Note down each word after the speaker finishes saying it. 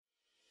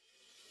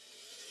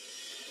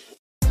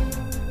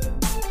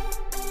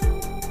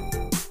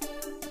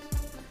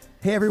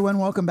Hey everyone,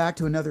 welcome back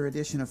to another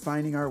edition of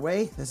Finding Our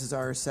Way. This is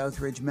our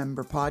Southridge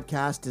member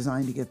podcast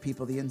designed to give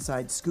people the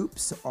inside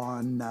scoops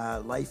on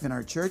life in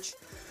our church.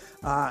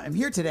 I'm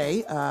here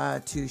today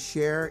to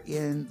share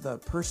in the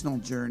personal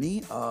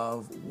journey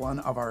of one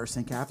of our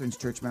St. Catherine's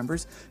Church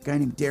members, a guy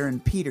named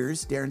Darren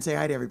Peters. Darren, say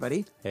hi to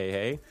everybody.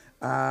 Hey.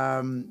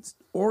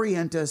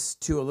 Orient us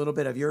to a little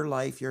bit of your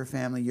life, your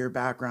family, your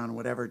background,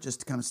 whatever, just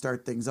to kind of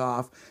start things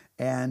off.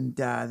 And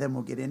then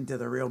we'll get into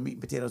the real meat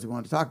and potatoes we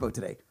want to talk about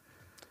today.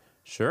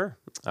 Sure.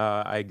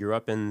 I grew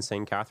up in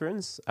St.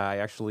 Catherine's. I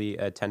actually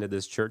attended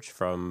this church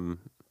from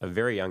a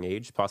very young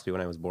age, possibly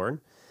when I was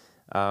born.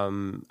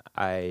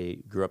 I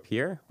grew up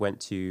here,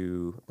 went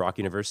to Brock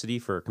University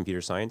for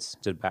computer science,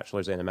 did a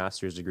bachelor's and a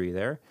master's degree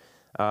there.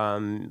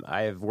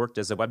 I've worked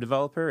as a web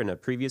developer in a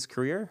previous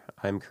career.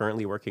 I'm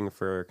currently working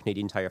for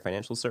Canadian Tire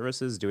Financial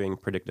Services doing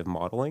predictive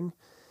modeling.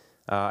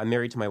 I'm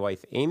married to my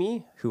wife,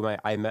 Amy, whom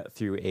I met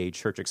through a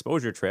church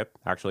exposure trip,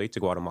 actually, to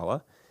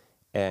Guatemala.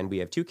 And we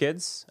have two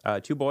kids,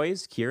 two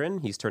boys. Kieran,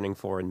 he's turning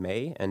 4 in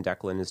May, and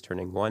Declan is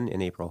turning 1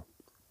 in April.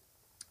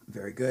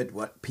 Very good.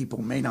 What people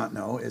may not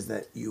know is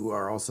that you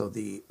are also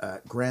the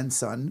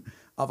grandson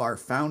of our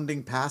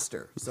founding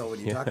pastor. So when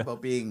you talk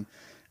about being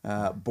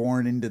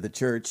born into the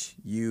church,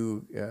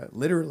 you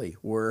literally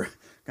were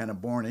kind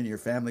of born in. Your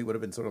family would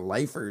have been sort of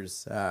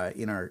lifers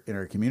in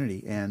our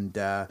community, and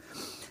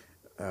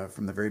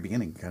from the very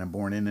beginning, kind of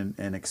born in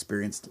and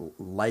experienced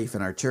life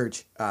in our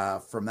church.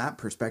 From that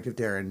perspective,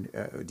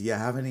 Darren, do you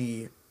have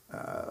any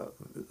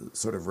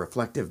sort of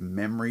reflective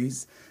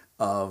memories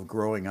of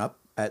growing up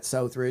at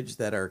Southridge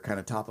that are kind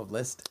of top of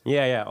list?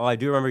 Yeah. Well, I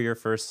do remember your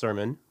first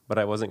sermon, but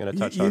I wasn't going to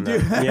touch on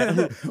that.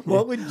 Yeah.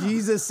 What would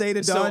Jesus say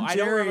to Don I Cherry?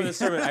 don't remember the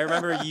sermon. I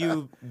remember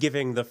you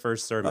giving the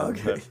first sermon.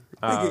 Okay.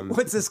 But,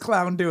 What's this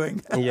clown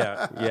doing?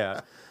 Yeah.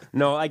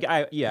 No,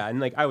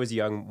 and I was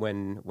young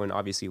when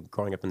obviously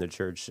growing up in the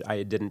church,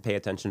 I didn't pay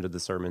attention to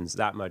the sermons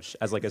that much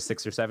as like a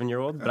 6 or 7 year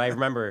old. But I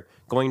remember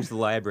going to the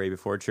library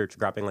before church,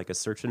 grabbing like a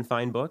search and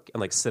find book,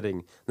 and like sitting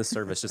in the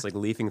service, just like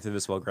leafing through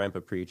this while Grandpa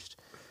preached.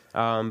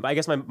 But I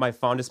guess my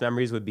fondest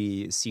memories would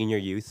be senior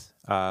youth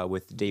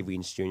with Dave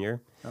Weens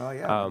Jr. Oh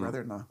yeah, my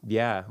brother-in-law.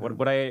 Yeah,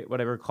 what I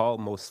recall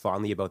most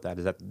fondly about that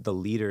is that the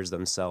leaders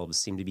themselves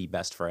seem to be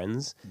best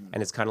friends,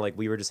 and it's kind of like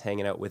we were just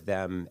hanging out with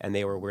them, and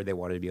they were where they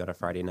wanted to be on a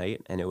Friday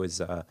night, and it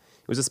was a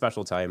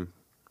special time.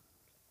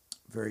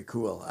 Very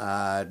cool.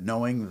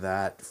 Knowing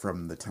that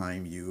from the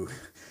time you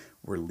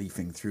were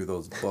leafing through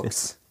those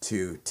books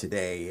to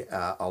today,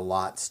 a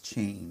lot's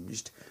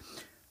changed.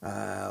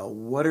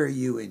 What are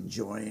you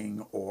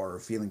enjoying or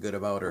feeling good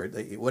about, or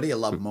what do you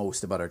love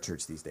most about our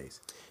church these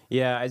days?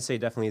 Yeah, I'd say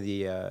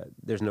definitely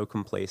there's no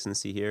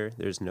complacency here.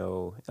 There's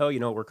no,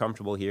 we're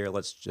comfortable here,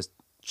 let's just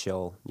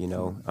chill,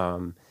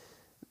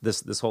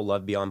 This whole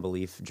love beyond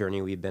belief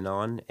journey we've been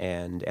on,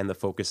 and the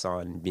focus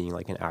on being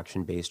like an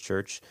action-based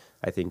church,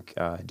 I think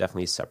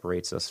definitely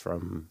separates us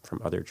from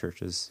other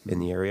churches in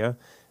the area.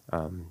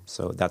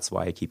 So that's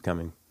why I keep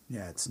coming.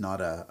 Yeah, it's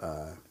not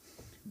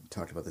we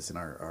talked about this in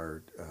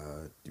our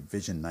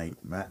Vision Night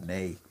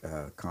matinee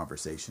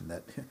conversation,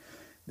 that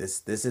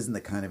this isn't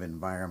the kind of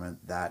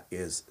environment that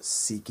is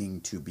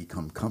seeking to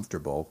become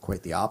comfortable.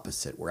 Quite the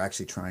opposite. We're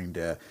actually trying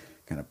to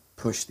kind of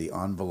push the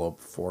envelope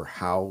for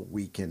how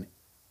we can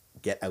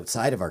get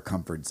outside of our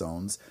comfort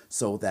zones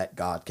so that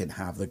God can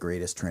have the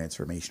greatest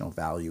transformational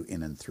value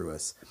in and through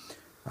us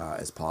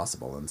as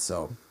possible. And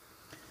so,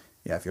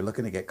 yeah, if you're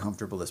looking to get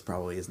comfortable, this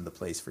probably isn't the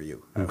place for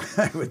you,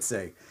 I would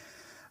say.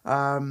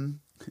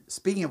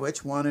 Speaking of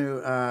which, want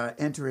to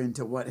enter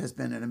into what has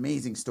been an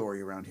amazing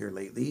story around here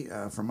lately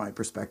from my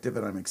perspective,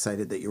 and I'm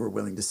excited that you were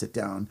willing to sit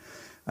down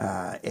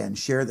and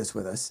share this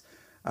with us.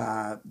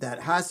 That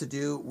has to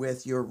do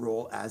with your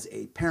role as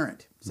a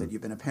parent. You said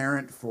you've been a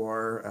parent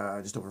for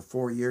just over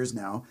 4 years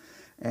now.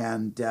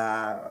 And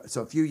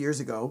so a few years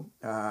ago,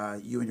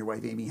 you and your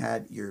wife Amy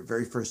had your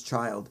very first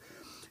child.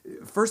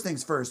 First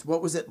things first,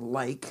 what was it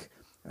like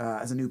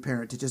as a new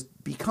parent to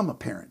just become a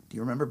parent? Do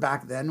you remember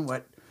back then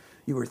what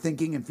you were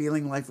thinking and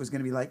feeling life was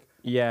going to be like?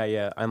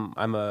 Yeah.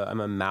 I'm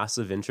a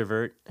massive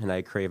introvert, and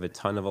I crave a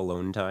ton of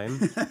alone time.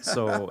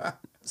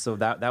 So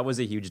that was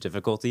a huge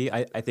difficulty.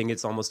 I think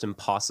it's almost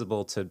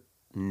impossible to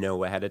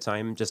know ahead of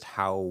time just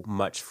how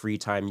much free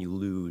time you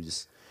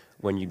lose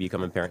when you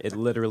become a parent. It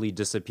literally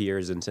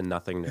disappears into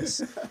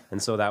nothingness. And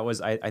so that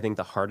was, I think,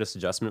 the hardest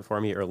adjustment for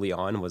me early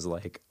on was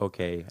like,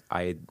 okay,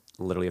 I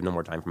literally have no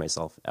more time for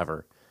myself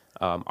ever.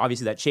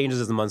 Obviously that changes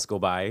as the months go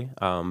by,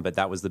 but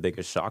that was the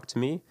biggest shock to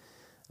me.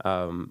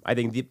 I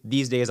think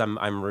these days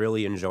I'm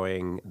really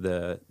enjoying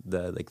the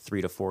like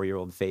 3 to 4 year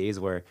old phase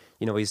where,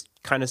 he's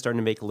kind of starting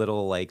to make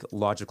little like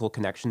logical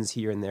connections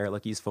here and there.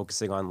 Like he's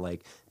focusing on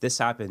like, this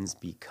happens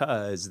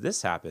because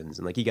this happens.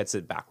 And like he gets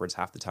it backwards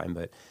half the time,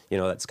 but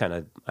that's kind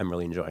of, I'm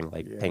really enjoying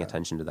paying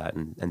attention to that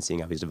and seeing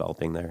how he's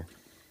developing there.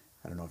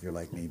 I don't know if you're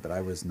like me, but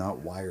I was not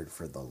wired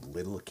for the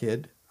little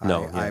kid.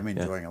 No, I'm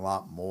enjoying a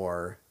lot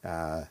more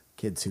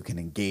kids who can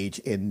engage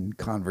in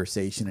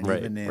conversation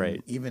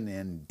and even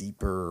in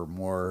deeper,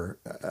 more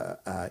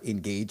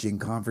engaging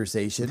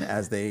conversation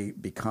as they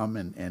become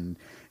and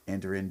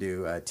enter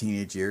into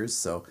teenage years.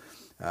 So,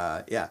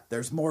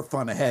 there's more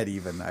fun ahead.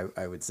 Even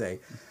I would say,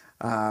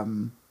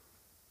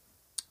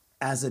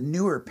 as a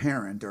newer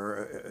parent,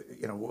 or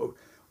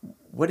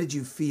what did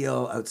you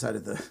feel outside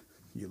of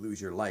you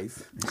lose your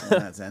life in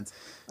that sense?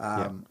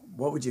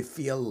 What would you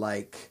feel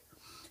like?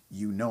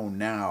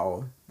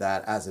 Now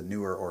that as a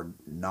newer or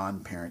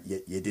non-parent,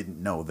 you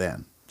didn't know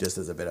then, just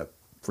as a bit of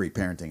free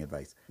parenting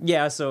advice.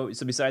 Yeah. So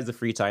besides the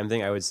free time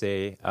thing, I would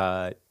say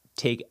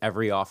take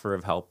every offer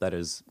of help that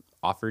is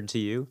offered to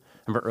you.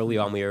 Remember early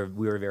on, we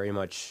were very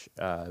much,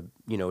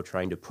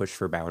 trying to push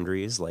for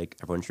boundaries. Like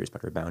everyone should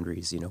respect our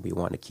boundaries. We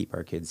want to keep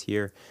our kids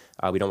here.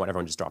 We don't want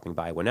everyone just dropping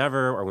by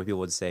whenever, or when people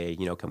would say,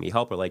 can we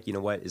help? We're like,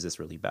 what, is this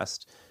really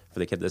best for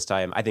the kid this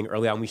time? I think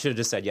early on we should have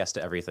just said yes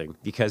to everything,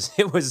 because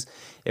it was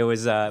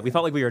we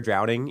felt like we were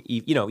drowning,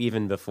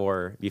 even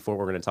before we're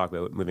going to talk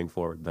about moving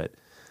forward. But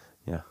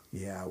yeah.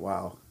 Yeah.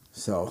 Wow.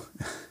 So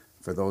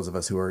for those of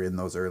us who are in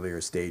those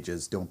earlier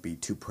stages, don't be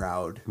too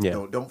proud.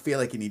 Yeah. Don't feel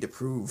like you need to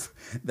prove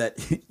that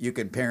you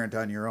can parent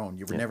on your own.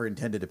 You were never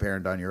intended to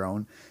parent on your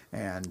own.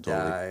 And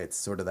totally. It's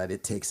sort of that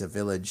it takes a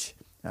village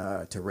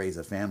to raise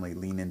a family.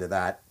 Lean into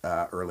that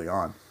early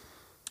on.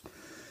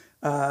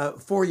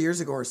 4 years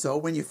ago or so,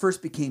 when you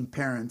first became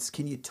parents,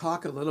 can you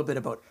talk a little bit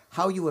about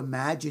how you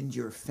imagined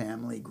your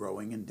family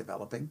growing and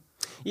developing?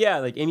 Yeah,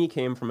 like Amy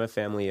came from a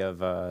family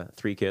of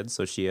 3 kids,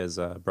 so she has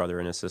a brother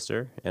and a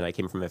sister, and I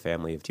came from a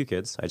family of 2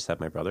 kids. I just have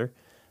my brother.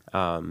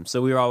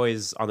 So we were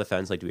always on the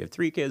fence, like, do we have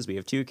 3 kids? We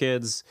have 2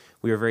 kids.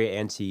 We were very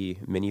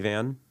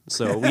anti-minivan,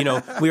 so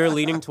we were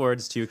leaning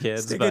towards 2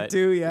 kids. Stick at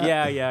 2,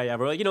 yeah. Yeah.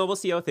 We're like, we'll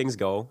see how things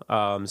go.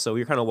 So we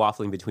were kind of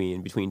waffling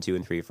between 2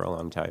 and 3 for a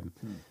long time.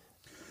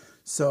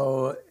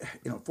 So,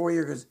 4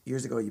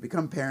 years ago, you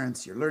become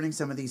parents, you're learning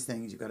some of these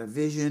things, you've got a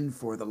vision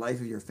for the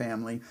life of your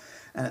family,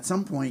 and at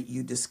some point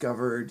you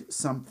discovered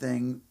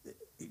something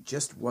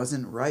just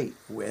wasn't right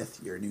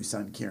with your new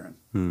son,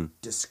 Kieran.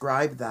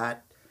 Describe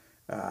that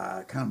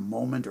kind of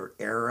moment or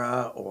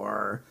era,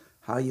 or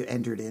how you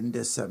entered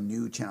into some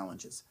new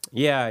challenges.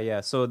 Yeah.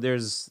 So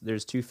there's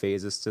 2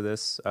 phases to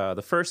this.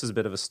 The first is a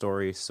bit of a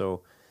story.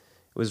 So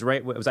it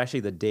was actually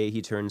the day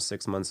he turned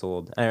 6 months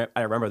old. And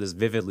I remember this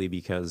vividly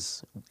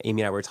because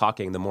Amy and I were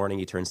talking the morning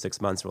he turned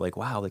 6 months. We're like,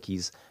 wow, like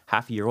he's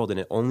half a year old. And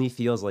it only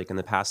feels like in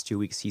the past 2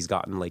 weeks, he's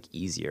gotten like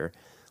easier.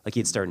 Like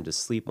he had started to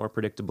sleep more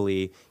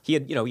predictably. He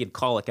had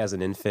colic as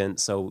an infant.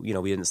 So, we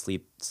didn't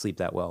sleep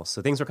that well.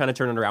 So things were kind of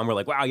turning around. We're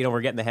like, wow, we're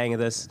getting the hang of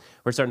this.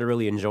 We're starting to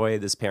really enjoy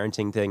this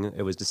parenting thing.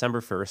 It was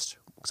December 1st.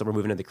 So we're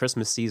moving into the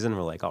Christmas season.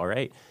 We're like, all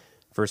right,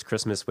 first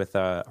Christmas with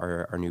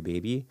our new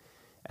baby.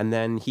 And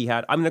then he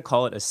had, I'm going to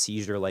call it a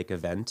seizure-like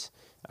event.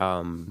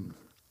 And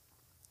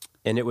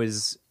it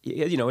was,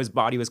 his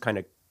body was kind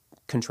of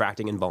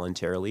contracting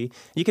involuntarily.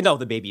 You can tell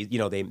the baby,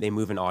 they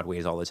move in odd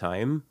ways all the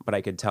time, but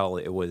I could tell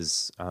it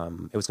was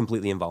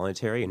completely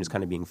involuntary and just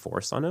kind of being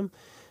forced on him.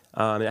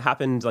 And it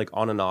happened like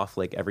on and off,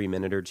 like every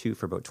minute or two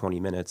for about 20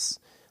 minutes,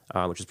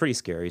 which was pretty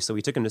scary. So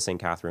we took him to St.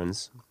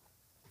 Catharines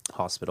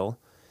Hospital.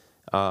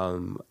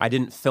 I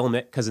didn't film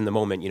it because in the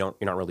moment you're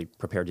not really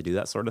prepared to do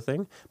that sort of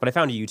thing. But I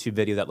found a YouTube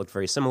video that looked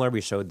very similar.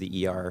 We showed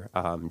the ER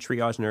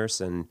triage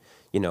nurse, and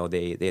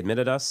they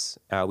admitted us.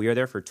 We were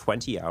there for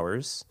 20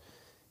 hours.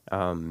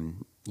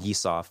 He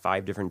saw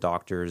 5 different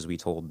doctors. We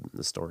told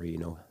the story,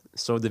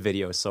 showed the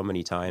video so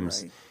many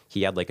times. Right.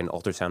 He had like an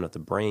ultrasound of the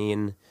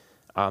brain.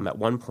 At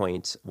one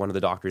point, one of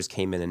the doctors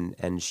came in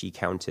and she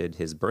counted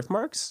his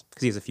birthmarks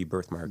because he has a few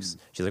birthmarks.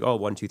 She's like,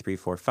 1, 2, 3,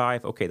 4,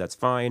 5. Okay, that's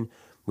fine.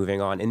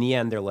 Moving on. In the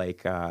end, they're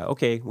like,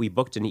 okay, we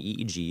booked an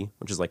EEG,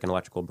 which is like an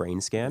electrical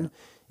brain scan. Yeah.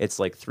 It's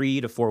like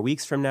 3 to 4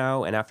 weeks from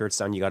now, and after it's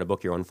done, you got to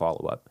book your own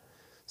follow-up.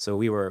 So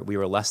we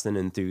were less than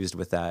enthused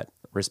with that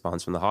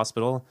response from the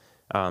hospital,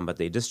 but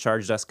they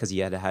discharged us because he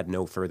had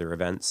no further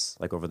events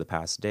like over the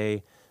past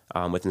day,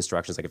 with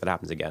instructions like if it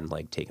happens again,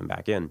 like take him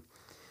back in.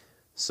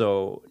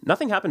 So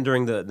nothing happened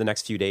during the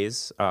next few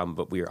days,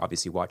 but we were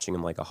obviously watching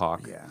him like a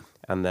hawk. Yeah.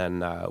 And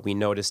then we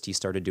noticed he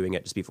started doing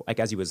it just before, like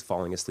as he was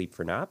falling asleep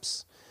for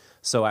naps.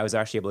 So I was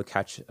actually able to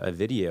catch a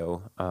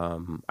video.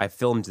 I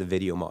filmed the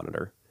video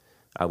monitor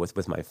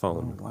with my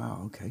phone. Oh,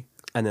 wow, okay.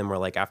 And then we're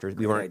like, after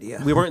we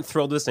weren't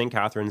thrilled with St.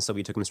 Catharines, so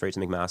we took him straight to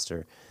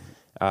McMaster.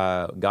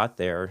 Got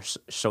there,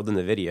 showed them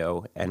the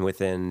video, and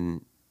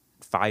within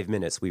 5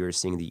 minutes, we were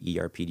seeing the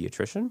ER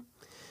pediatrician.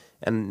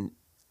 And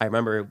I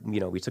remember,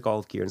 we took all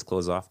of Kieran's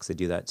clothes off because they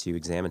do that to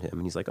examine him,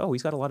 and he's like, "Oh,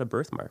 he's got a lot of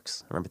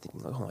birthmarks." I remember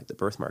thinking, "Oh, like the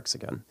birthmarks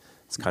again."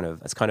 It's kind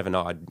of an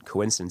odd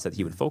coincidence that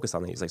he would focus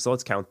on that. He's like, "So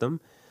let's count them."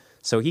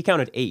 So he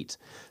counted 8.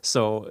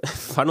 So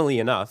funnily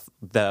enough,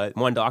 the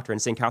one doctor in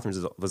St. Catharines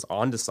was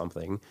onto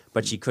something,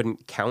 but she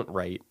couldn't count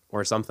right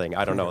or something.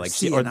 I don't know. Like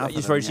she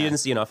didn't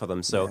see enough of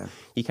them. So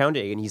he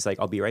counted 8 and he's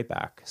like, "I'll be right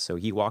back." So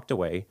he walked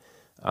away.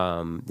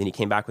 Then he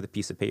came back with a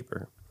piece of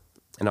paper.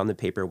 And on the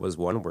paper was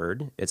one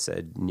word. It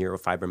said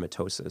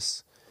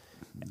neurofibromatosis.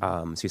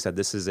 So he said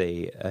this is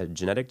a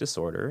genetic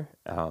disorder,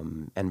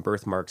 and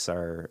birthmarks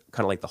are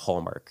kind of like the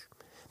hallmark.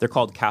 They're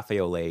called cafe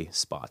au lait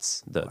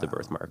spots, the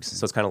birthmarks.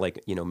 So it's kind of like,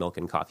 milk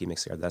and coffee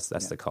mixed together.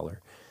 That's the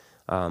color.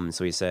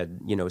 So he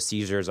said,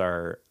 seizures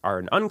are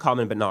an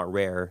uncommon but not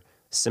rare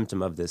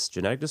symptom of this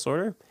genetic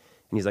disorder.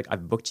 And he's like,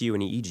 I've booked you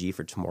an EEG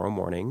for tomorrow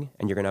morning,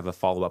 and you're going to have a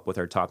follow-up with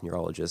our top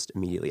neurologist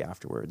immediately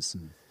afterwards.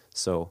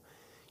 So,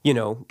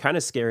 kind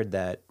of scared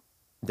that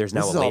there's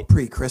now this is all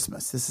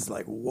pre-Christmas. This is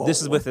like, whoa.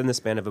 This is within the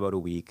span of about a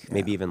week,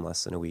 maybe even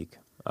less than a week.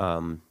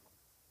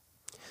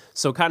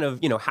 So kind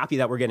of, happy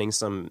that we're getting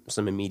some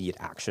immediate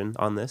action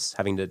on this.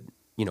 Having to,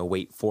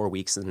 wait 4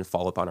 weeks and then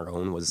follow up on our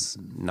own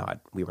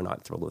we were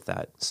not thrilled with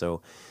that.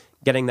 So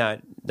getting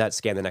that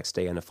scan the next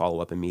day and a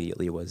follow-up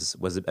immediately was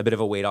a bit of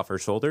a weight off our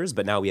shoulders,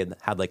 but now we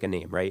had like a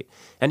name, right?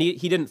 And he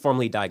didn't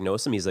formally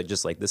diagnose him. He's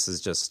like, this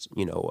is just,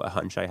 a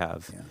hunch I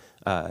have.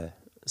 Yeah.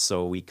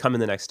 So we come in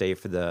the next day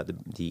for the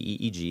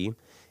EEG,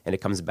 and it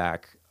comes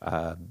back.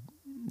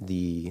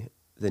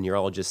 The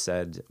neurologist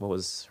said, what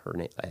was her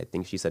name? I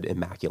think she said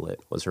immaculate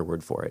was her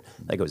word for it.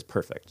 Like it was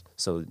perfect.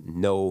 So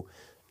no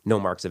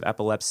marks of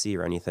epilepsy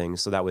or anything.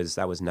 So that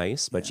was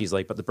nice. But she's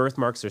like, but the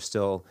birthmarks are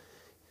still,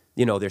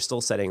 they're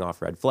still setting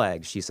off red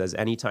flags. She says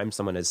anytime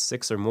someone has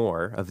 6 or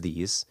more of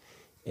these,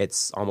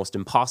 it's almost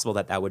impossible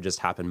that would just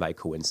happen by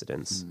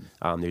coincidence.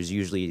 There's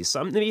usually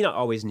some, maybe not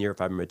always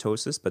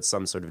neurofibromatosis, but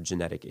some sort of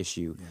genetic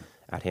issue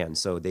at hand.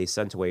 So they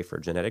sent away for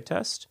a genetic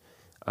test,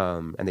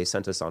 and they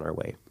sent us on our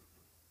way.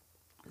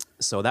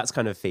 So that's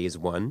kind of phase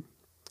 1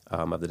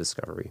 of the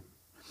discovery.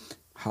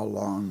 How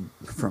long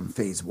from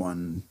phase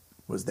 1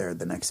 was there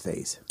the next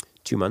phase?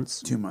 2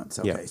 months. 2 months.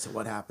 Okay. Yeah. So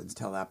what happens?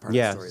 Tell that part of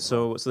the story.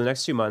 So the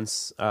next 2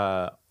 months,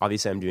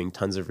 obviously I'm doing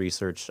tons of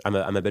research. I'm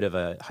a bit of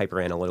a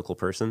hyper analytical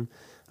person.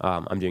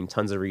 I'm doing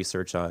tons of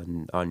research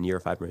on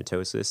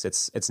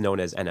neurofibromatosis. It's known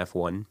as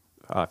NF1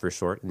 for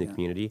short in the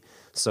community.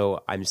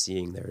 So I'm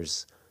seeing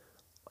there's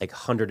like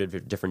 100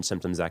 of different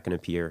symptoms that can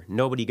appear.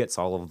 Nobody gets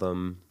all of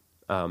them.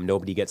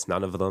 Nobody gets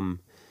none of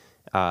them.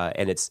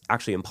 And it's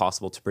actually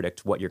impossible to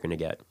predict what you're going to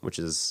get, which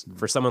is,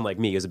 for someone like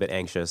me who's a bit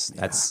anxious,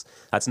 that's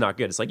not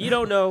good. It's like, you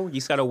don't know. You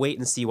just got to wait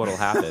and see what'll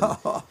happen.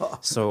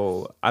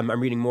 So I'm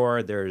reading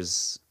more.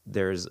 There's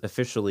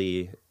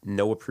officially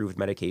no approved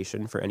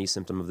medication for any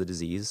symptom of the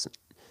disease.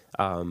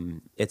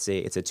 It's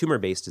a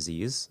tumor-based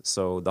disease.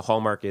 So the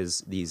hallmark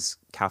is these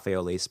cafe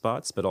au lait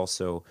spots, but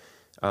also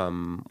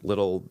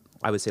little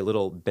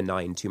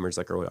benign tumors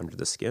that grow under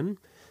the skin.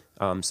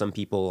 Some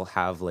people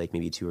have like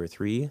maybe 2 or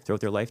 3 throughout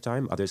their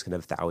lifetime. Others can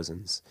have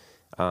thousands.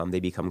 They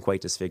become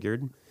quite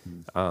disfigured.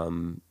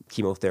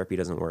 Chemotherapy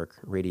doesn't work.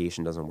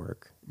 Radiation doesn't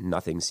work.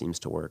 Nothing seems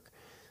to work.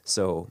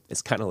 So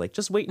it's kind of like,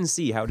 just wait and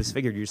see how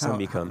disfigured your son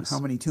becomes. How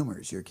many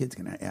tumors your kid's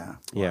gonna? Yeah. Wow.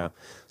 Yeah.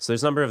 So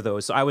there's a number of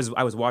those. So I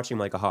was watching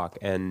like a hawk,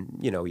 and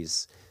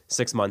he's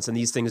 6 months, and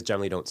these things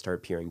generally don't start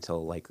appearing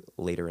till like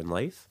later in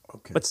life.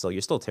 Okay. But still,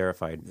 you're still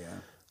terrified. Yeah.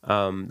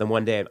 Then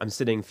one day I'm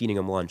sitting feeding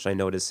him lunch. I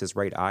notice his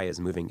right eye is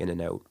moving in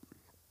and out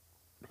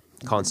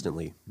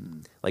constantly,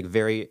 like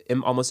very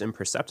almost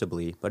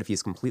imperceptibly. But if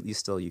he's completely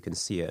still, you can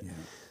see it. Yeah.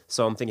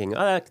 So I'm thinking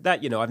that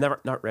I've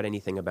never not read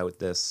anything about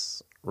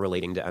this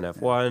relating to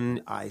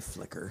NF1. Eye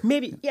flicker.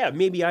 Maybe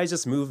I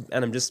just moved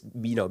and I'm just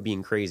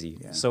being crazy.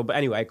 Yeah. So, but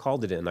anyway, I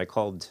called it in. I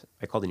called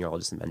the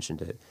neurologist and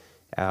mentioned it,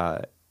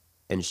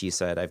 and she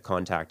said I've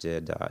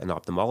contacted an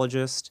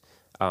ophthalmologist,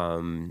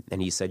 and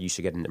he said you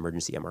should get an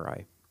emergency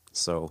MRI.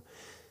 So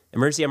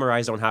emergency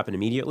MRIs don't happen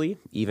immediately.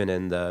 Even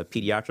in the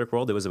pediatric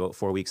world, it was about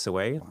 4 weeks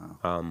away.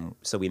 Wow.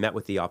 So we met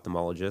with the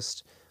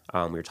ophthalmologist.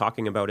 We were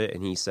talking about it,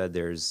 and he said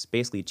there's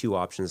basically 2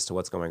 options to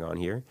what's going on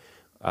here.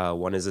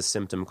 One is a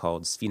symptom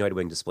called sphenoid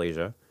wing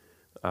dysplasia,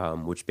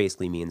 which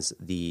basically means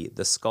the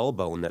skull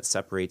bone that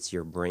separates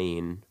your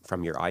brain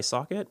from your eye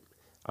socket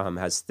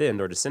has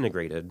thinned or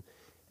disintegrated.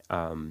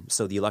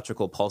 So the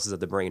electrical pulses of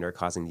the brain are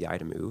causing the eye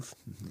to move.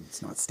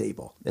 It's not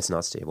stable.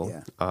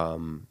 Yeah.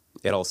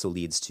 It also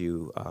leads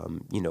to,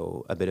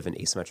 a bit of an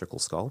asymmetrical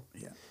skull.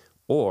 Yeah.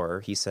 Or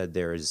he said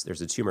there's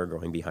a tumor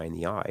growing behind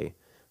the eye.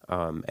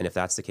 And if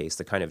that's the case,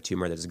 the kind of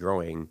tumor that is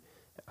growing,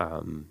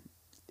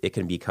 it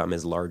can become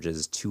as large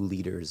as 2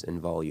 liters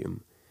in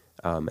volume.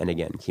 And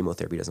again,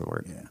 chemotherapy doesn't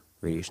work. Yeah.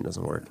 Radiation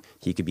doesn't work. Yeah.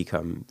 He could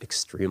become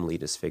extremely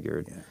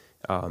disfigured.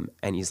 Yeah.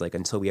 And he's like,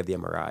 until we have the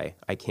MRI,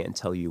 I can't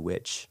tell you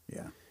which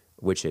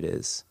it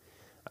is.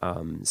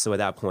 So at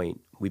that point,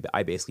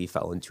 I basically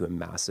fell into a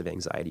massive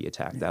anxiety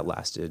attack that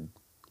lasted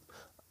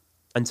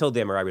until the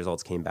MRI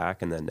results came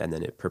back, and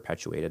then it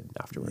perpetuated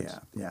afterwards.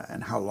 Yeah.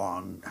 And how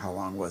long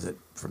was it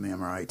from the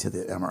MRI to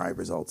the MRI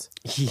results?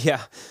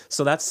 Yeah.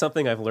 So that's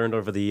something I've learned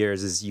over the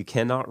years is you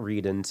cannot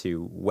read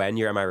into when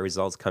your MRI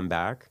results come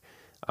back.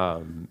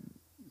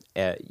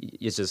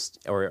 It's just,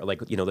 or like,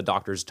 the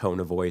doctor's tone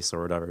of voice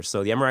or whatever.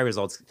 So the MRI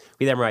results,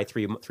 we had MRI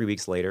three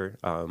weeks later,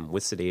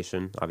 with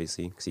sedation,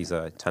 obviously, because he's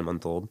a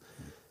 10-month-old.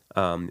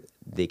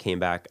 They came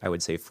back, I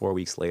would say 4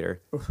 weeks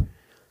later,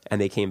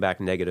 and they came back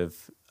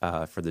negative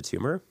for the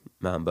tumor,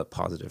 but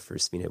positive for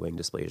sphenoid wing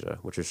dysplasia,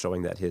 which was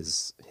showing that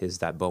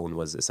that bone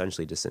was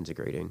essentially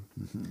disintegrating.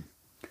 Mm-hmm.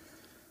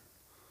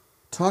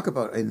 Talk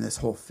about in this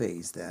whole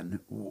phase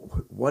then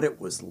what it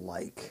was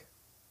like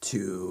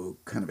to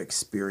kind of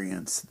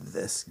experience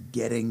this,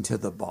 getting to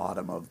the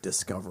bottom of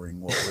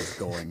discovering what was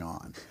going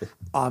on.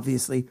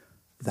 Obviously,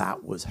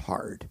 that was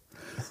hard.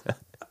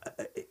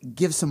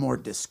 Give some more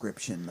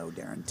description, though,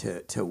 Darren,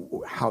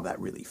 to how that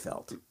really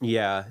felt.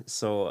 Yeah,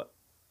 so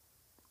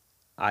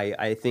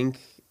I think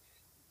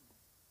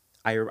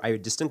I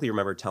distinctly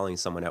remember telling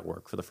someone at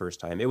work for the first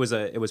time. It was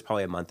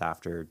probably a month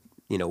after,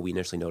 we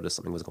initially noticed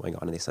something was going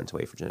on and they sent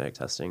away for genetic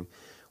testing.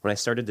 When I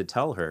started to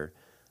tell her,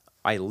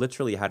 I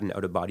literally had an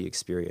out-of-body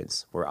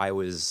experience where I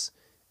was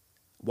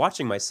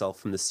watching myself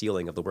from the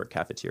ceiling of the work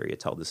cafeteria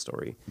tell this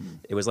story.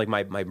 It was like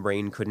my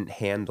brain couldn't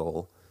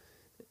handle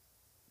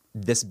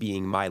this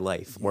being my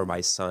life or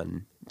my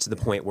son, to the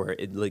point where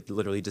it like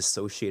literally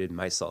dissociated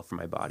myself from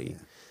my body.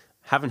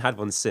 Haven't had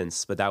one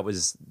since, but that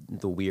was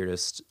the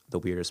weirdest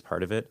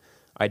part of it.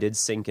 I did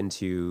sink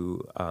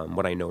into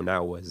what I know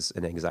now was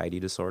an anxiety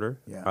disorder.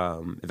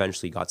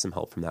 Eventually got some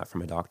help from that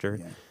from a doctor.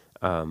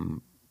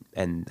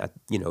 And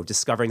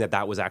discovering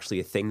that was actually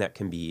a thing that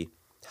can be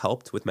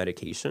helped with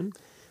medication.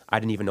 I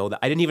didn't even know that.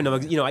 I didn't even know,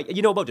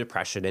 you know about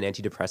depression and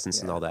antidepressants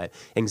and all that.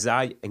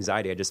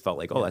 Anxiety, I just felt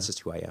like, that's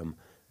just who I am.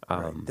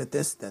 Right.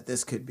 That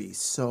this could be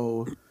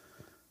so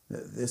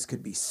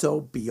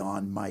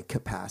beyond my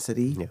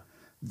capacity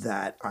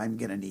that I'm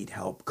going to need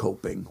help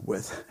coping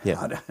with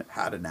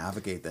how to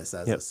navigate this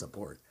as a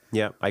support.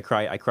 Yeah, I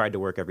cried to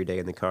work every day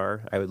in the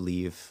car. I would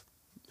leave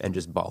and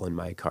just bawl in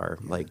my car.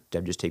 Like,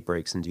 I'd just take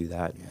breaks and do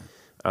that.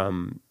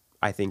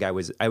 I think I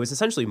was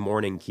essentially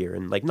mourning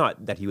Kieran, like,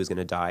 not that he was going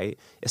to die.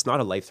 It's not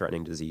a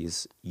life-threatening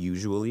disease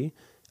usually,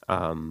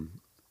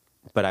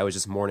 but I was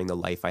just mourning the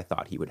life I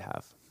thought he would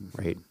have,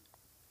 right?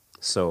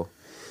 So,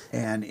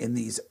 and in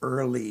this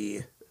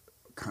early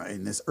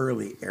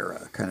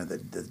era, kind of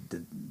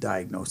the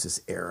diagnosis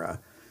era,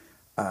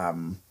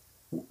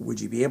 would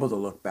you be able to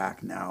look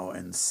back now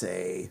and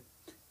say,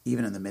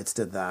 even in the midst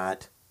of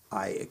that,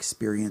 I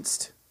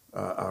experienced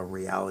a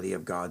reality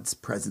of God's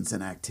presence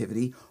and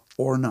activity,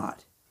 or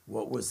not?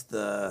 What was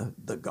the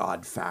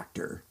God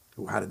factor?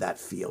 How did that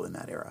feel in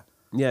that era?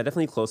 Yeah,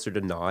 definitely closer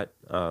to not.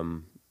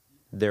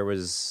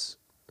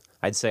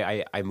 I'd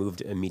say I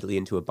moved immediately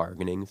into a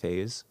bargaining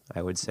phase,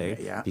 I would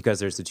say, because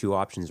there's the two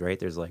options, right?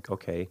 There's like,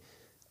 okay,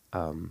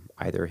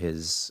 either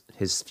his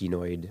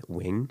sphenoid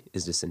wing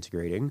is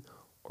disintegrating,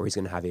 or he's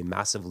going to have a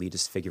massively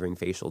disfiguring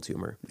facial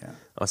tumor. I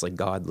was like,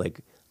 God, like,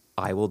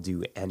 I will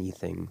do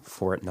anything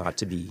for it not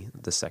to be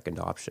the second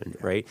option,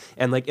 right?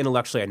 And like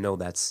intellectually, I know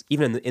that's,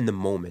 even in the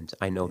moment,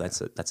 I know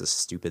that's a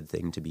stupid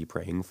thing to be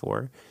praying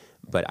for,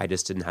 but I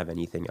just didn't have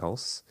anything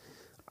else.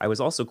 I was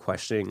also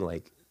questioning,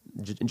 like,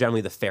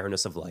 generally the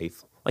fairness of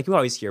life. Like, you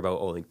always hear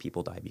about, like,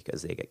 people die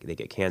because they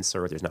get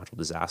cancer, or there's natural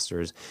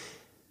disasters.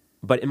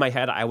 But in my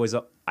head, I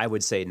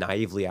would say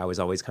naively, I was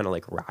always kind of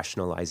like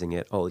rationalizing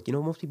it. Oh, like,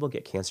 most people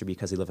get cancer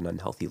because they live an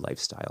unhealthy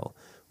lifestyle,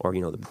 or,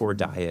 the poor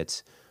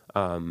diet.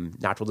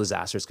 Natural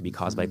disasters could be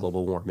caused by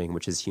global warming,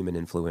 which is human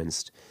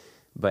influenced.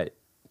 But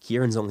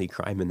Kieran's only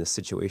crime in this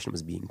situation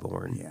was being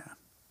born.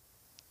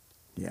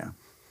 And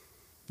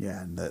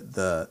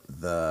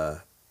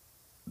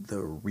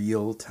the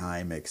real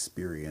time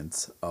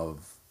experience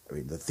of,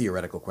 the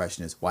theoretical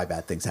question is why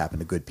bad things happen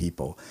to good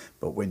people.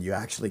 But when you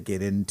actually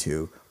get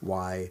into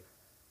why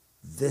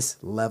this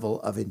level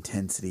of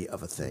intensity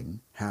of a thing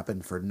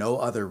happened for no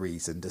other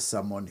reason to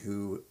someone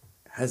who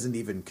hasn't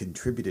even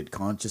contributed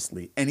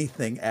consciously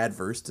anything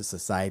adverse to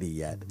society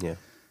yet.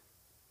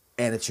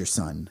 And it's your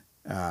son.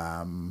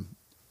 Now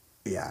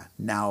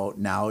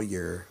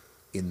you're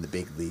in the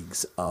big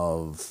leagues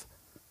of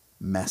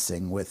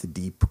messing with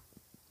deep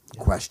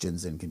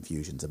questions and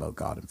confusions about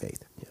God and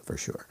faith, for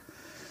sure.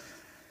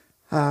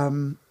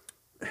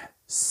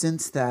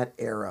 Since that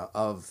era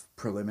of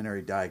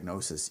preliminary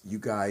diagnosis, you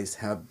guys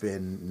have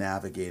been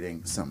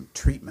navigating some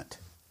treatment.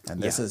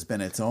 And this has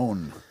been its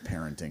own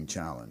parenting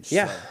challenge.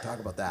 So talk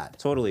about that.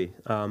 Totally.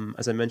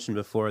 As I mentioned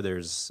before,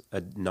 there's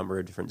a number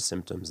of different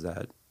symptoms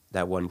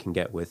that one can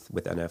get with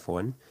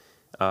NF1.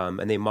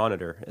 And they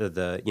monitor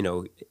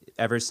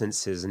ever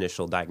since his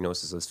initial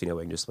diagnosis of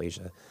sphenoid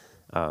dysplasia.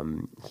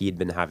 He had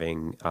been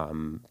having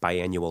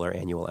biannual or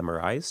annual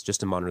MRIs just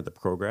to monitor the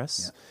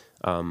progress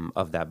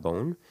of that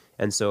bone.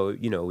 And so,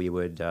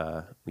 we'd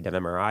have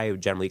MRI, it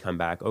would generally come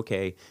back,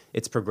 okay,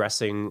 it's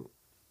progressing,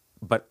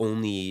 but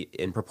only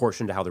in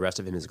proportion to how the rest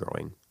of him is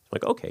growing.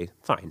 Like, okay,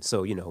 fine.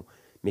 So,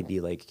 maybe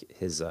like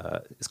his,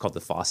 it's called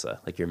the fossa,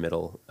 like your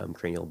middle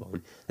cranial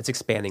bone. It's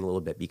expanding a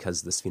little bit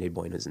because the sphenoid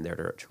bone isn't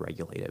there to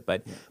regulate it.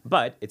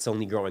 But it's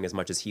only growing as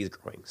much as he's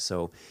growing.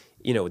 So,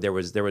 there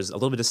was a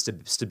little bit of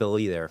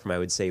stability there from, I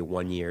would say,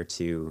 1 year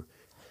to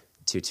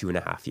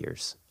 2.5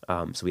 years.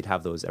 So we'd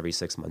have those every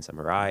 6 months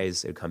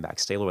MRIs. It would come back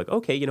stable. Like,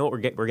 okay,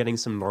 we're getting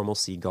some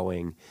normalcy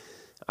going.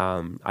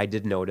 I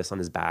did notice on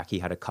his back he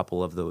had a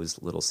couple of those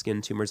little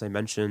skin tumors I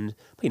mentioned,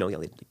 but he had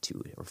like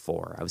 2 or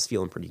 4. I was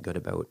feeling pretty good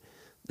about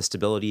the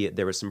stability.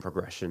 There was some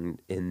progression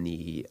in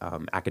the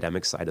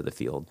academic side of the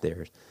field.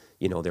 They're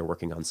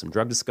working on some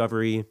drug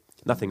discovery.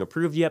 Nothing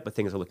approved yet, but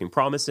things are looking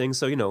promising.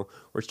 So,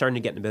 we're starting to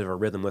get in a bit of a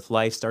rhythm with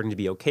life, starting to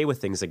be okay with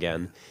things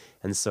again.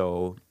 And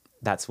so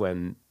that's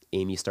when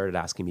Amy started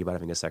asking me about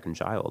having a second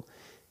child.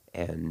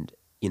 And,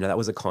 that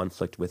was a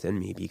conflict within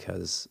me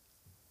because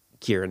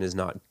Kieran is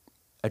not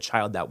a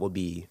child that will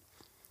be,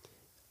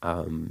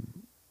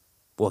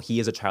 he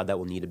is a child that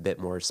will need a bit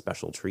more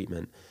special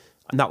treatment.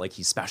 Not like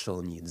he's special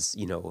and needs,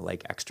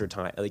 like extra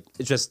time. Like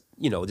it's just,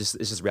 it's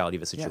just reality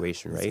of the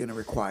situation, right? It's going to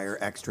require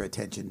extra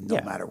attention no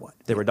matter what.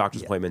 There were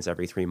doctor's appointments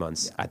every 3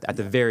 months at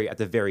the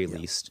very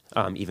least,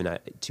 even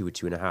at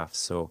 2.5.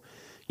 So,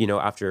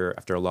 after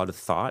a lot of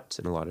thought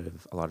and a lot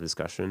of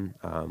discussion,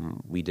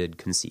 we did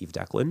conceive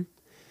Declan.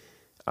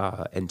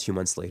 And 2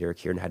 months later,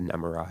 Kieran had an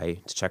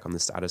MRI to check on the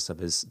status of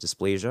his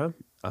dysplasia.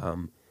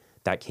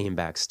 That came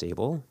back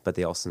stable, but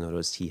they also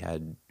noticed he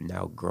had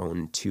now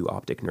grown 2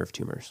 optic nerve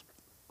tumors.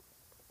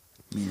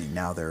 Meaning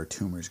now there are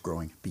tumors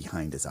growing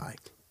behind his eye.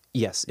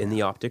 Yes, in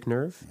the optic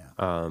nerve.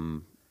 Yeah.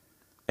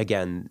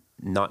 Again,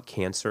 not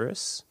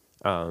cancerous,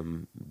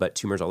 but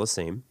tumors all the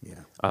same.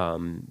 Yeah.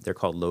 They're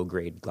called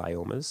low-grade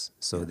gliomas,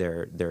 so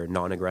they're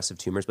non-aggressive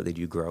tumors, but they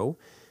do grow.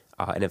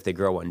 And if they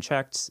grow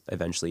unchecked,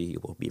 eventually you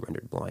will be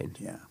rendered blind.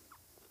 Yeah.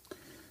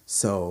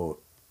 So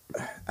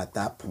at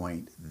that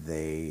point,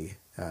 they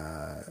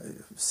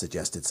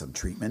suggested some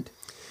treatment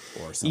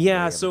or some way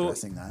of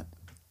addressing that.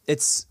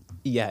 It's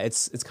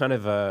kind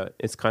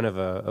of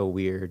a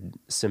weird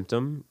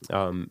symptom.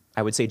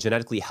 I would say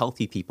genetically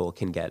healthy people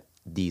can get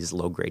these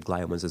low-grade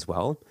gliomas as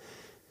well.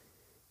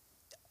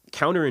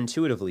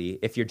 Counterintuitively,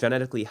 if you're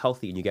genetically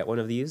healthy and you get one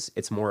of these,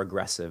 it's more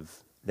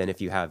aggressive than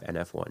if you have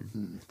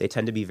NF1. They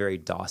tend to be very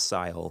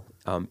docile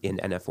in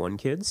NF1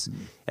 kids,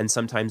 and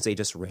sometimes they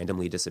just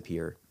randomly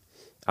disappear.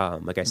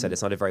 Like I said,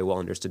 it's not a very well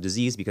understood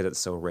disease because it's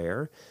so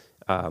rare.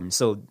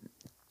 So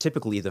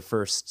typically the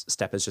first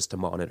step is just to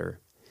monitor.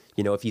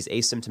 If he's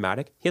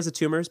asymptomatic, he has the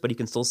tumors, but he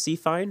can still see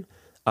fine.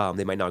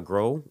 They might not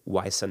grow.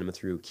 Why send him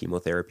through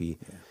chemotherapy?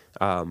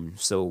 Yeah.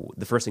 So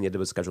the first thing they did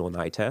was schedule an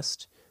eye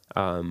test.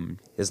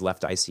 His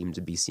left eye seemed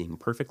to be seeing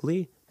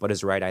perfectly, but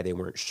his right eye, they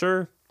weren't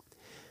sure.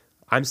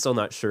 I'm still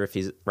not sure if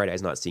his right eye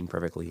is not seeing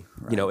perfectly.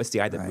 Right. It's the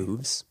eye that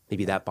moves.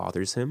 Maybe that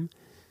bothers him.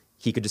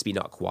 He could just be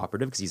not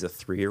cooperative because he's a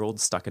 3-year-old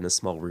stuck in a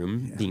small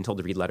room being told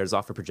to read letters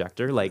off a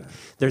projector. Like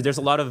there's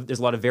a lot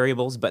of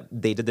variables, but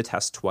they did the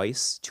test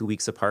twice, 2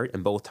 weeks apart,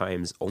 and both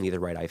times only the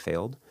right eye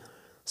failed.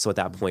 So at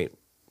that point,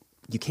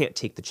 you can't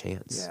take the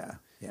chance.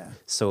 Yeah.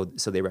 So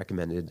they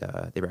recommended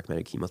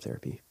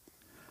chemotherapy.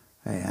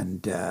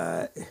 And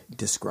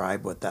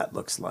describe what that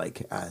looks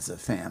like as a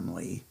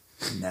family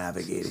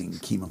navigating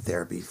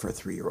chemotherapy for a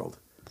 3-year-old.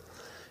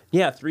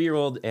 Yeah,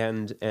 3-year-old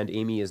and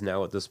Amy is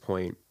now at this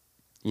point,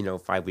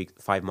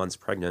 5 months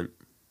pregnant.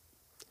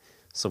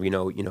 So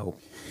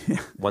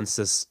once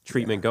this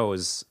treatment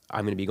goes,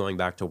 I'm going to be going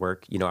back to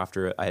work,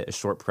 after a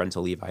short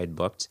parental leave I had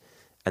booked.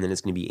 And then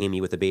it's going to be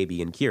Amy with a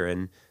baby and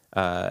Kieran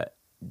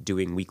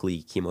doing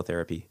weekly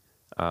chemotherapy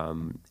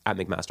at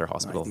McMaster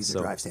Hospital. Right, these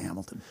are drives to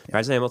Hamilton. Yeah.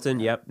 Drives to Hamilton,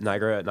 yep.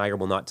 Niagara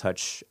will not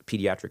touch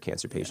pediatric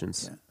cancer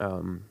patients. Yeah.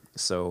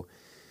 So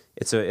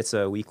it's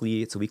a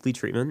weekly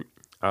treatment.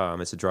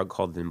 It's a drug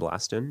called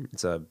Vinblastin.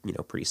 It's a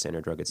pretty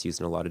standard drug. It's used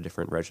in a lot of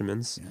different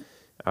regimens.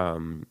 Yeah.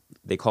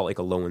 They call it like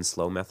a low and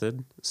slow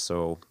method.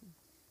 So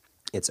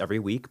it's every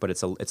week, but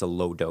it's a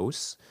low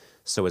dose,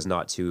 so as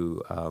not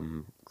to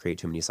create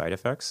too many side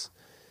effects.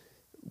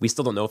 We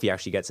still don't know if he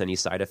actually gets any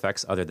side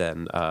effects other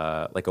than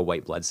like a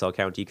white blood cell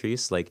count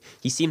decrease. Like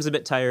he seems a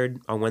bit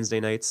tired on Wednesday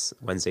nights.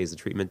 Wednesday is the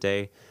treatment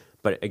day.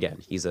 But again,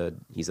 he's a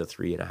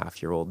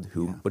 3.5-year-old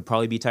who would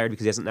probably be tired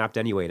because he hasn't napped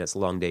anyway, and it's a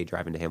long day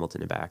driving to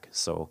Hamilton and back.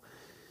 So.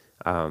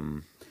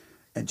 And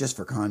just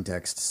for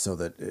context, so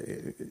that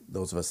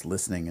those of us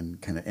listening and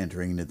kind of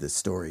entering into this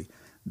story,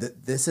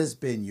 that this has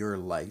been your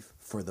life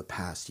for the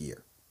past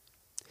year.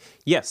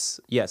 Yes.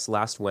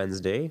 Last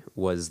Wednesday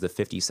was the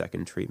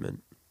 52nd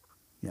treatment.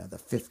 Yeah, the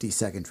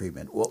 52nd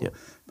treatment. Well,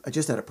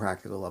 just at a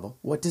practical level,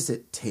 what does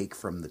it take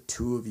from the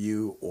two of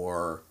you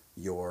or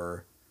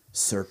your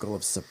circle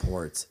of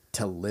supports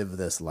to live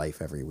this life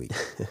every week?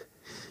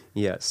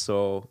 Yeah,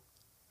 so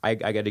I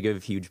got to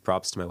give huge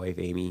props to my wife,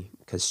 Amy,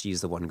 because she's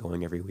the one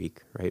going every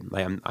week, right?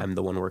 I'm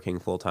the one working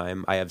full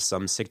time. I have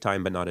some sick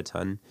time, but not a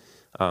ton.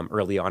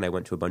 Early on, I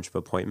went to a bunch of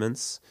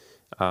appointments.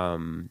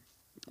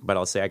 But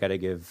I'll say I got to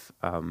give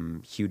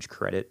huge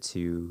credit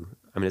to,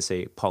 I'm going to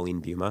say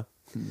Pauline Buma.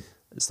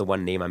 It's the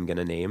one name I'm going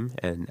to name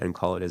and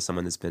call it as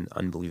someone that's been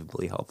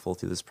unbelievably helpful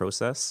through this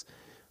process.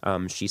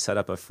 She set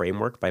up a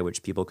framework by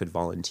which people could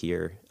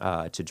volunteer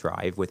to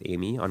drive with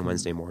Amy on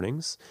Wednesday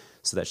mornings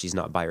so that she's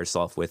not by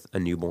herself with a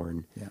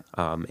newborn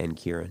and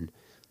Kieran.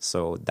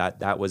 So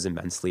that was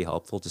immensely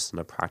helpful just on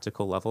a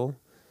practical level.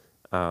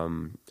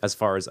 As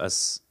far as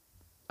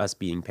us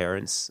being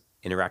parents,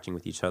 interacting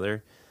with each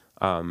other,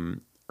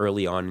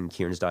 early on in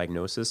Kieran's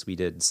diagnosis, we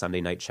did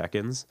Sunday night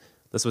check-ins.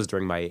 This was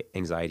during my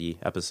anxiety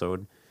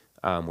episode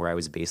where I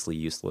was basically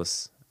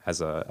useless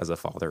as a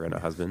father and a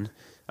husband.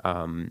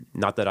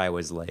 Not that I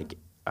was like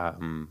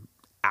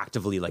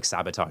actively like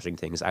sabotaging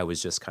things. I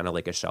was just kind of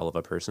like a shell of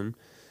a person.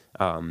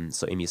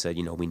 So Amy said,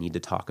 we need to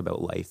talk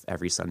about life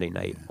every Sunday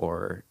night,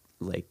 or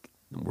like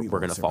we're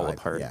going to fall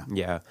apart.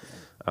 Yeah.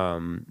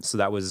 So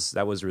that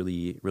was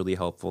really, really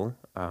helpful.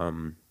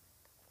 And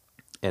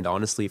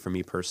honestly, for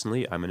me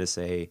personally, I'm going to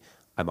say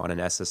I'm on an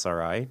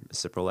SSRI,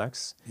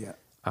 Cipralex. Yeah.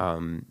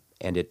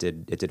 And it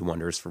did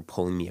wonders for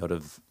pulling me out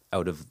of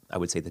I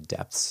would say the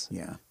depths.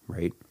 Yeah.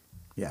 Right.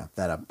 Yeah.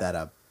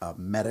 That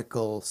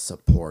medical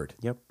support.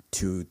 Yep.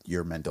 To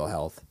your mental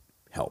health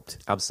helped.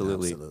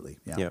 Absolutely.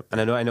 Yeah. Yep.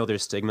 And I know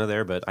there's stigma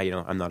there, but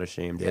I'm not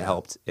ashamed. Yeah. It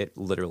helped. It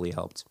literally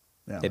helped.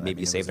 Yeah, it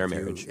maybe saved our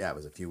marriage. Yeah, it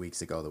was a few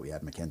weeks ago that we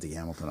had Mackenzie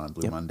Hamilton on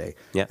Blue Monday.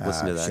 Yeah,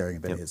 listen to that. Sharing a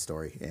bit of his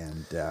story.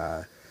 And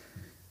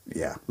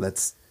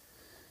let's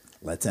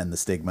end the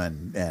stigma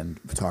and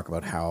talk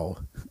about how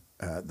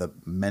the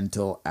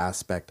mental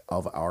aspect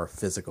of our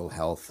physical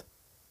health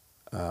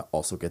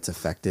also gets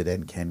affected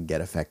and can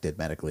get affected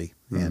medically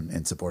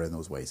and supported in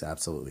those ways.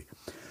 Absolutely.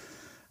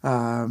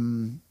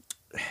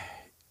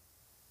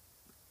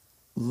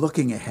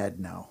 Looking ahead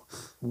now,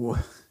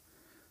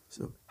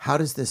 so how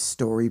does this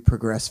story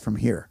progress from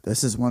here?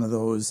 This is one of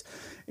those,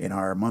 in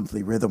our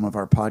monthly rhythm of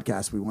our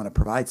podcast, we want to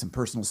provide some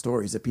personal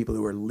stories of people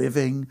who are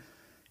living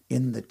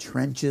in the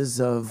trenches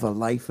of a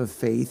life of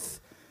faith,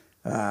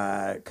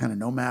 kind of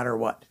no matter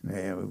what.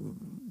 We'd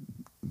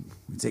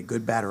say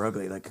good, bad, or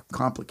ugly, like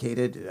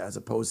complicated as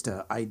opposed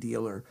to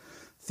ideal or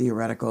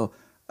theoretical.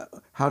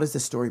 How does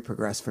this story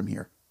progress from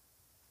here?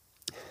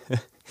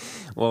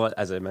 Well,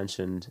 as I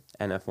mentioned,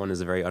 NF1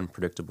 is a very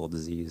unpredictable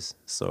disease.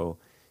 So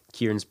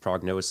Kieran's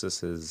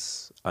prognosis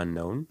is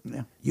unknown.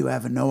 Yeah. You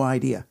have no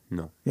idea.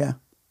 No. Yeah.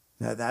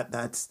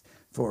 That's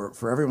for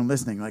everyone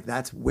listening, like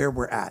that's where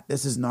we're at.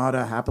 This is not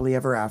a happily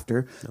ever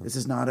after. No. This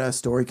is not a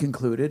story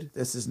concluded.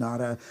 This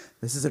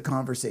is a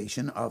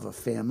conversation of a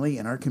family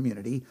in our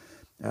community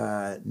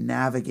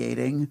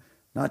navigating,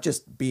 not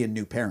just being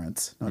new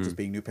parents, not just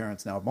being new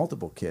parents now of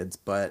multiple kids,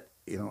 but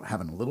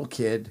having a little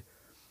kid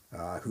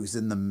who's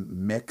in the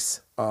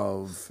midst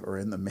of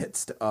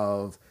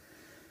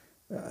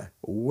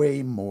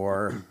way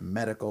more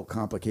medical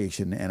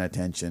complication and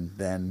attention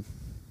than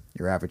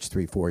your average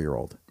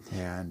 3-4-year-old,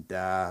 and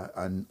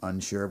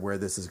unsure of where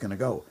this is going to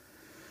go.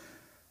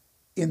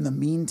 In the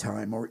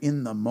meantime, or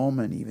in the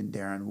moment even,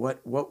 Darren,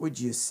 what would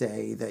you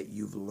say that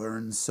you've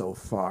learned so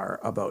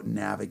far about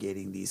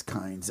navigating these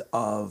kinds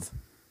of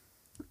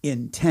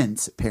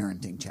intense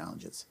parenting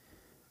challenges?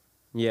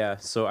 Yeah,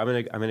 so I'm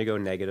gonna go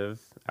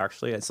negative.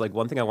 Actually, it's like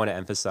one thing I want to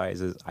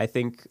emphasize is I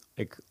think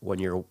like when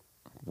you're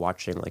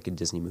watching like a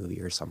Disney movie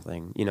or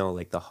something,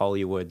 like the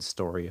Hollywood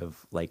story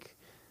of like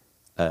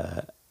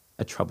a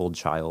troubled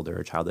child or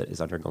a child that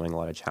is undergoing a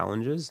lot of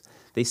challenges,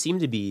 they seem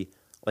to be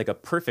like a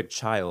perfect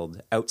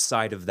child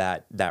outside of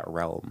that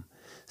realm.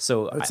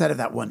 So outside of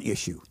that one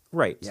issue.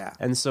 Right. Yeah.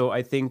 And so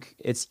I think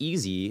it's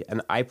easy,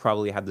 and I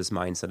probably had this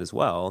mindset as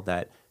well,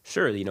 that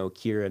sure,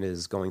 Kieran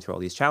is going through all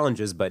these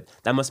challenges, but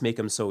that must make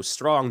him so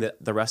strong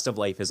that the rest of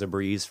life is a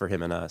breeze for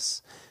him and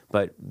us.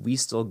 But we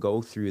still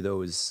go through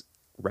those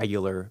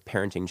regular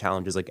parenting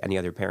challenges like any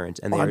other parent,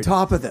 and on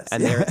top of this,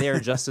 and they are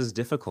just as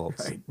difficult.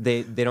 Right.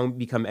 They don't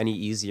become any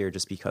easier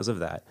just because of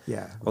that.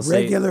 Yeah,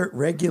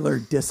 regular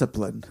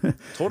discipline.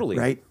 Totally.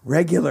 Right,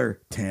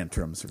 regular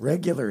tantrums,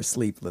 regular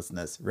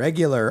sleeplessness,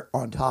 regular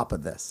on top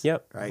of this.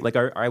 Yep. Right. Like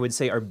I would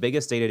say our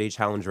biggest day-to-day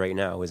challenge right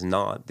now is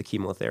not the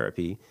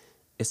chemotherapy.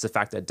 It's the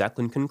fact that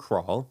Declan can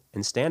crawl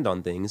and stand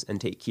on things and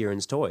take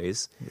Kieran's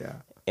toys. Yeah.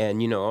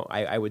 And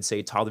I would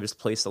say toddlers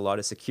place a lot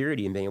of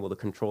security in being able to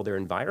control their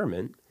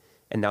environment.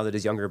 And now that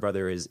his younger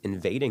brother is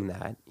invading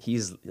that,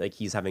 he's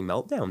having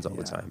meltdowns all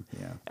the time.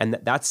 Yeah. And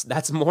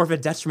that's more of a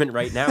detriment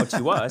right now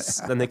to us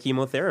than the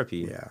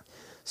chemotherapy. Yeah.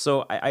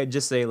 So I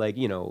just say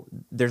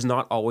there's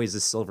not always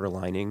a silver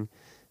lining.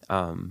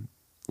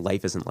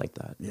 Life isn't like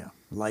that. Yeah.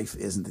 Life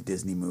isn't the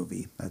Disney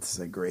movie. That's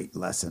a great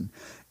lesson.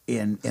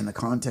 In the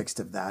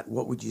context of that,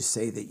 what would you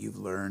say that you've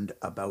learned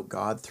about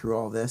God through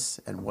all this,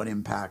 and what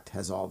impact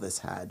has all this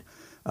had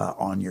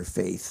on your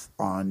faith,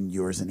 on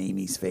yours and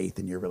Amy's faith,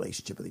 and your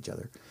relationship with each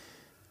other?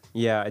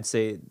 Yeah, I'd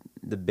say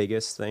the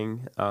biggest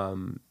thing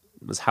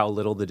was how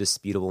little the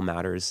disputable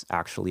matters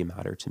actually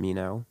matter to me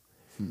now.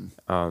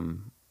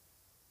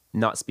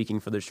 Not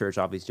speaking for the church,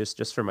 obviously,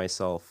 just for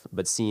myself,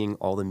 but seeing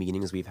all the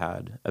meetings we've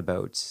had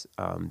about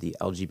the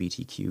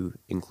LGBTQ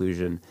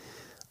inclusion.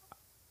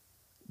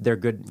 They're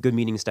good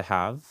meetings to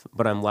have,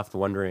 but I'm left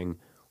wondering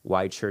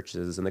why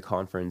churches in the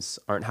conference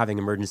aren't having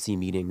emergency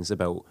meetings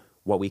about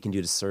what we can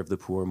do to serve the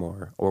poor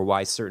more, or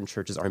why certain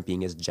churches aren't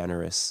being as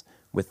generous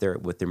with their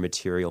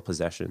material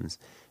possessions.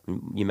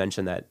 You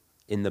mentioned that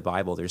in the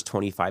Bible, there's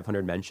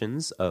 2,500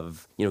 mentions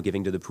of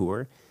giving to the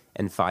poor,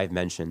 and 5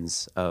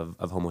 mentions of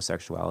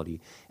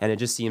homosexuality, and it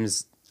just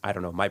seems, I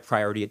don't know, my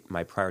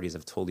priorities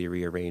have totally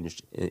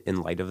rearranged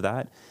in light of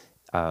that.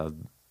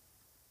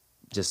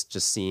 Just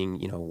seeing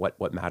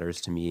what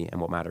matters to me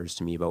and what matters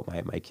to me about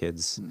my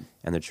kids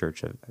and the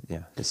church.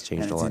 It's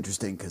changed a lot. It's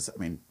interesting because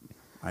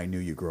I knew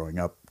you growing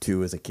up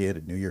too as a kid,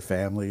 and knew your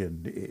family,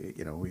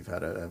 and we've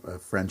had a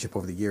friendship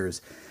over the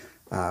years.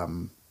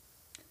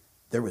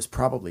 There was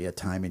probably a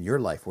time in your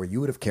life where you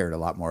would have cared a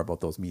lot more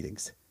about those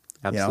meetings.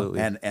 Absolutely.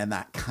 And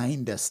that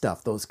kind of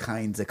stuff, those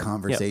kinds of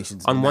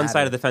conversations. On one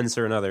side of the fence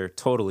or another,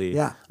 totally.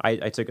 Yeah.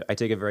 I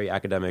take a very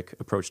academic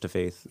approach to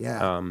faith.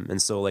 Yeah. And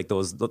so like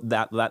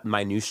that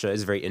minutia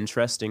is very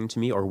interesting to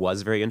me, or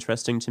was very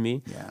interesting to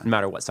me. Yeah. No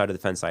matter what side of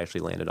the fence I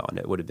actually landed on,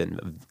 it would have been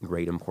of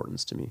great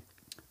importance to me.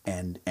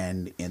 And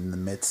in the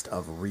midst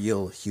of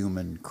real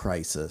human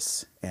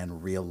crisis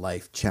and real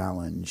life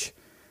challenge,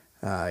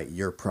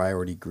 your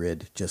priority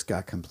grid just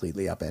got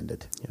completely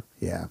upended.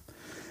 Yeah.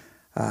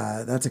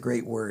 That's a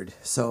great word.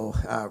 So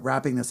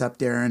wrapping this up,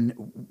 Darren,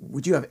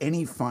 would you have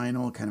any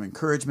final kind of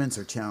encouragements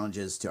or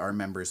challenges to our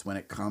members when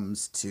it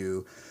comes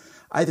to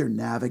either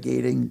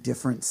navigating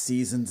different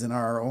seasons in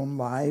our own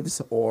lives,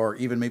 or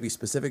even maybe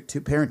specific to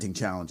parenting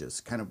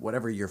challenges, kind of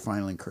whatever your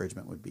final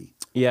encouragement would be?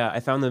 Yeah, I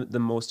found the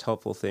most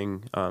helpful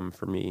thing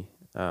for me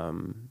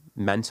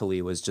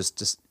mentally was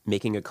just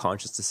making a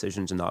conscious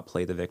decision to not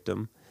play the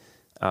victim.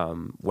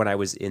 When I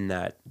was in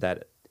that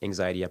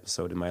anxiety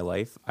episode in my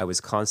life, I was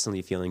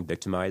constantly feeling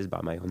victimized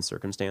by my own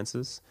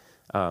circumstances.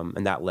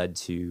 And that led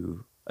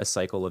to a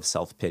cycle of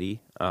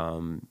self-pity.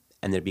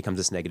 And then it becomes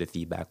this negative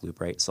feedback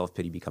loop, right?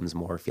 Self-pity becomes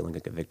more, feeling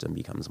like a victim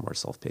becomes more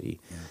self-pity.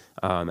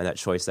 Yeah. And that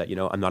choice that,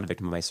 I'm not a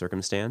victim of my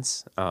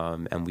circumstance,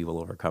 and we will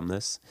overcome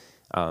this,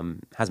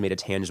 has made a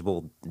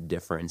tangible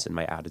difference in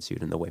my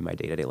attitude and the way my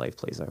day-to-day life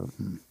plays out.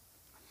 Mm-hmm.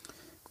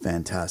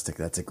 Fantastic.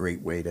 That's a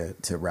great way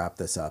to wrap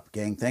this up.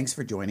 Gang, thanks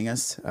for joining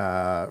us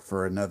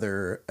for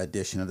another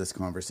edition of this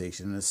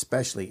conversation, and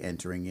especially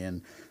entering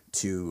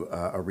into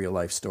a real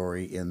life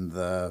story in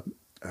the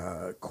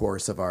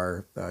course of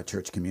our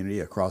church community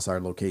across our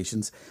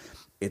locations.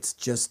 It's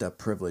just a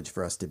privilege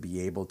for us to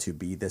be able to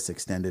be this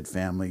extended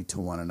family to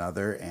one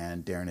another.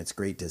 And Darren, it's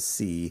great to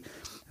see,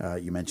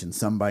 you mentioned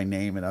some by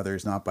name and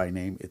others not by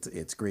name.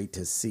 It's great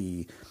to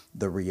see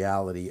the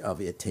reality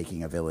of it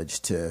taking a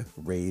village to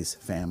raise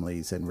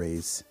families and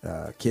raise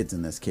kids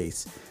in this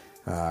case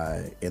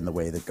in the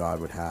way that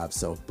God would have.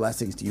 So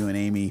blessings to you and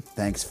Amy.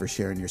 Thanks for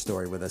sharing your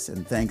story with us.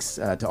 And thanks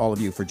to all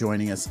of you for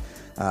joining us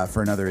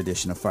for another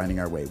edition of Finding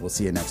Our Way. We'll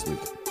see you next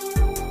week.